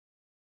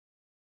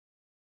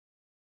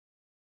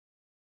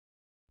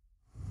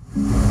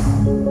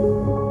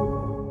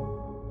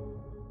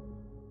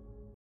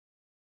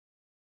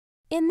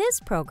In this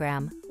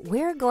program,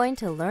 we're going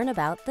to learn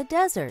about the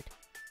desert.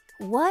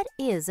 What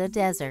is a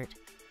desert?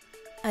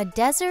 A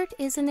desert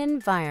is an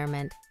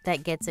environment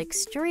that gets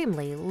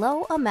extremely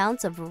low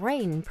amounts of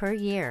rain per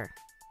year.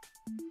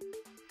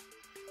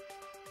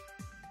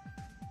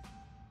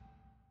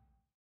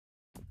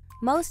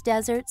 Most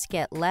deserts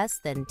get less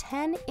than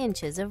 10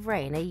 inches of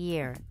rain a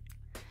year.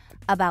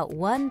 About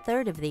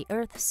 1/3 of the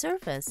Earth's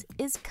surface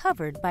is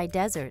covered by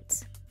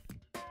deserts.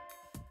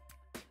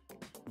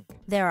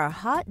 There are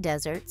hot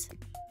deserts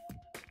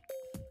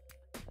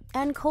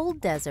and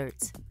cold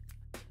deserts.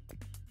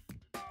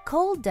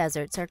 Cold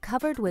deserts are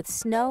covered with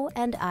snow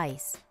and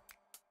ice.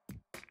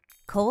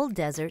 Cold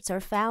deserts are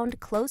found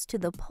close to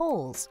the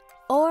poles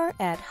or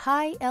at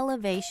high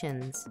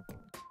elevations.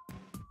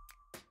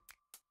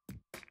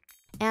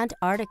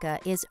 Antarctica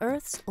is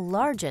Earth's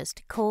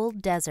largest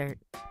cold desert.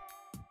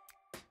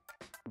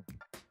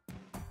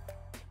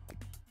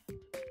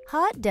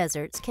 Hot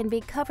deserts can be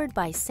covered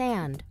by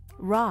sand,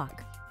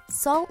 rock,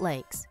 salt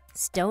lakes,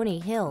 stony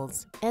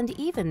hills, and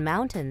even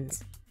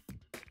mountains.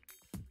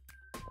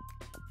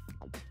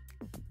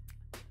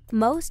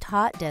 Most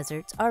hot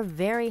deserts are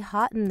very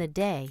hot in the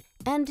day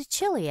and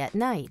chilly at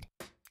night.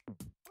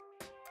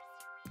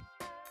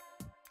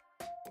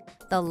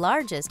 The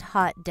largest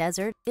hot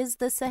desert is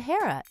the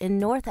Sahara in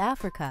North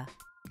Africa.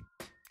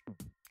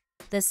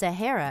 The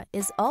Sahara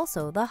is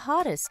also the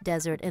hottest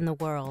desert in the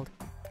world.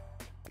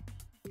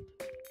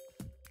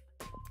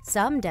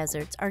 Some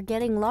deserts are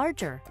getting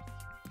larger.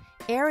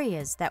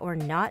 Areas that were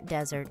not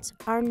deserts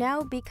are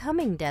now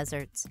becoming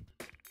deserts.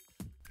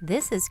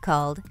 This is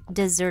called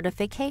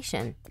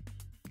desertification.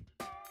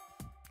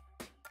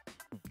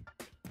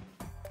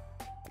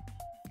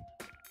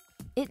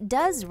 It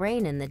does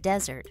rain in the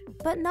desert,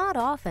 but not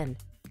often.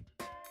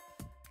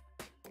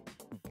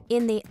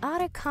 In the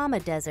Atacama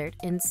Desert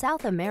in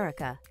South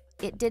America,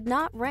 it did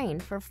not rain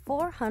for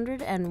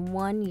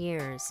 401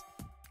 years.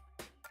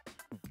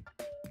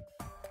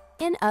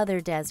 In other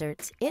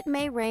deserts, it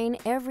may rain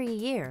every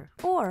year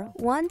or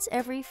once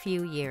every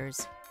few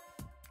years.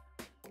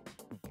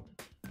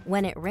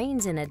 When it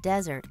rains in a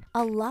desert,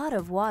 a lot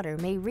of water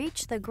may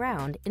reach the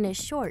ground in a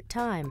short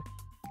time.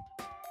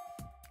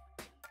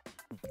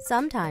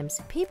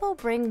 Sometimes people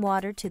bring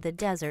water to the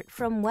desert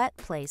from wet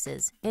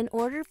places in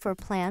order for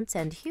plants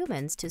and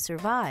humans to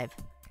survive.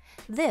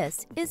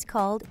 This is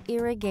called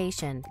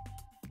irrigation.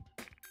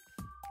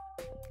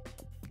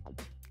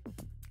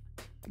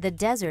 The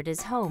desert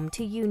is home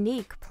to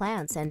unique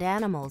plants and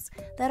animals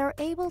that are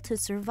able to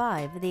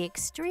survive the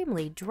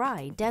extremely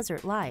dry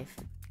desert life.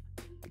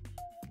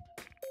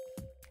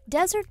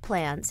 Desert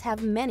plants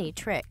have many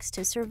tricks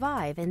to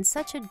survive in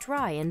such a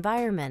dry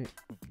environment.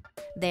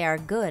 They are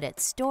good at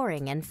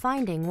storing and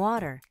finding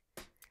water.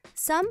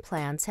 Some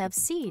plants have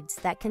seeds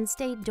that can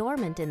stay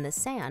dormant in the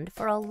sand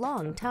for a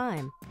long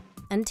time,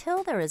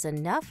 until there is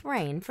enough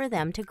rain for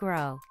them to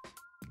grow.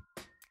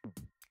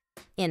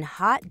 In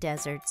hot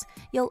deserts,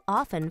 you'll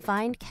often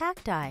find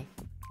cacti.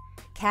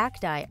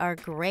 Cacti are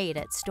great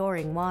at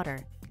storing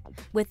water.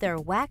 With their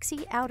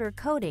waxy outer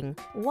coating,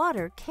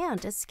 water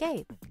can't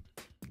escape.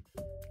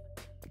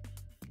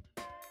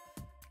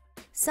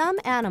 Some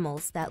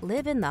animals that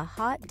live in the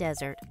hot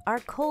desert are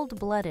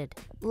cold-blooded,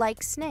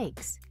 like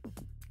snakes,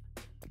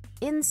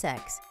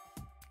 insects,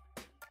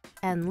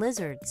 and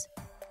lizards.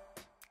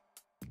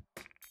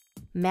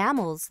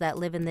 Mammals that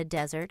live in the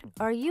desert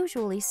are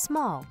usually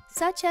small,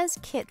 such as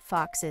kit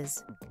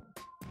foxes.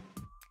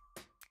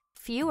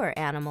 Fewer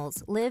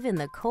animals live in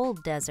the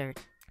cold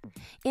desert.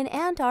 In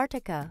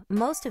Antarctica,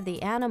 most of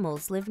the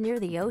animals live near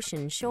the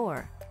ocean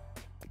shore.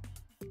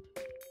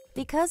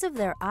 Because of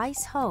their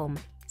ice home,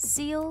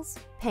 seals,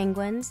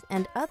 penguins,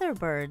 and other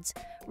birds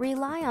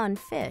rely on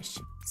fish,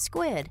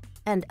 squid,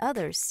 and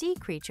other sea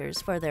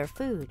creatures for their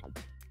food.